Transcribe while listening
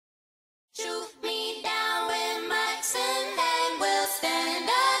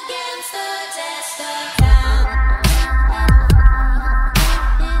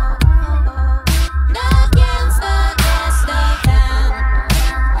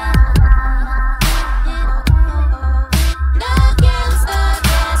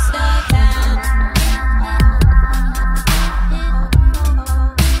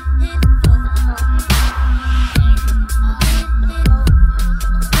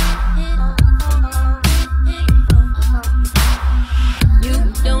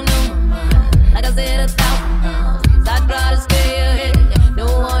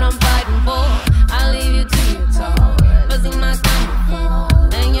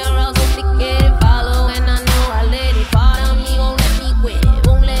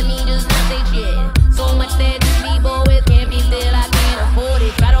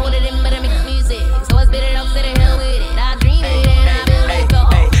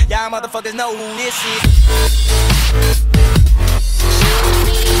Y'all motherfuckers know who this is.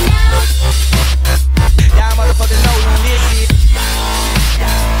 Y'all motherfuckers know who this is.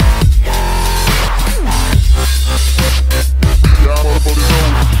 Y'all motherfuckers know.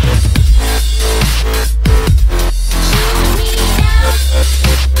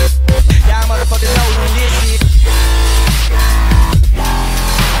 Y'all motherfuckers know who this is.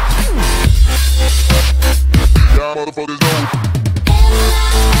 Y'all motherfuckers know.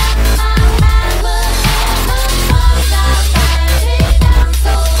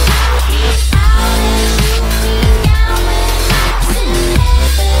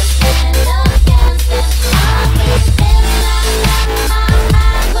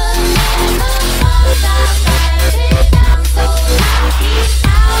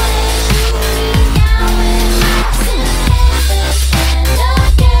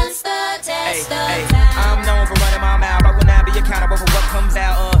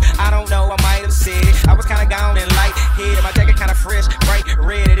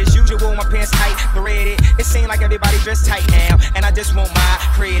 Dressed tight now, and I just want my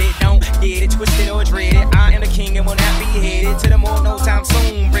credit. Don't get it twisted or dreaded. I am the king and will not be headed to the more no time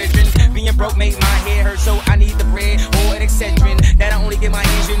soon, brethren. Being broke made my head hurt, so I need the bread or an Excedrin that I only get my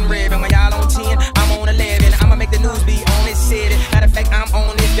engine revving. When y'all on 10, I'm on 11. I'ma make the news be on it, said it. Matter of fact, I'm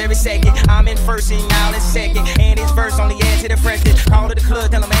on this very second. I'm in first and y'all in second, and this verse only add to the freshness. Call to the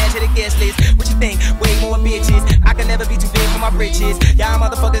club, tell them add to the guest list. What you think? Way more bitches. I can never be too big for my britches. Y'all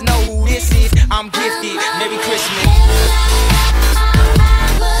motherfuckers know who this is. I'm gifted. Merry Christmas.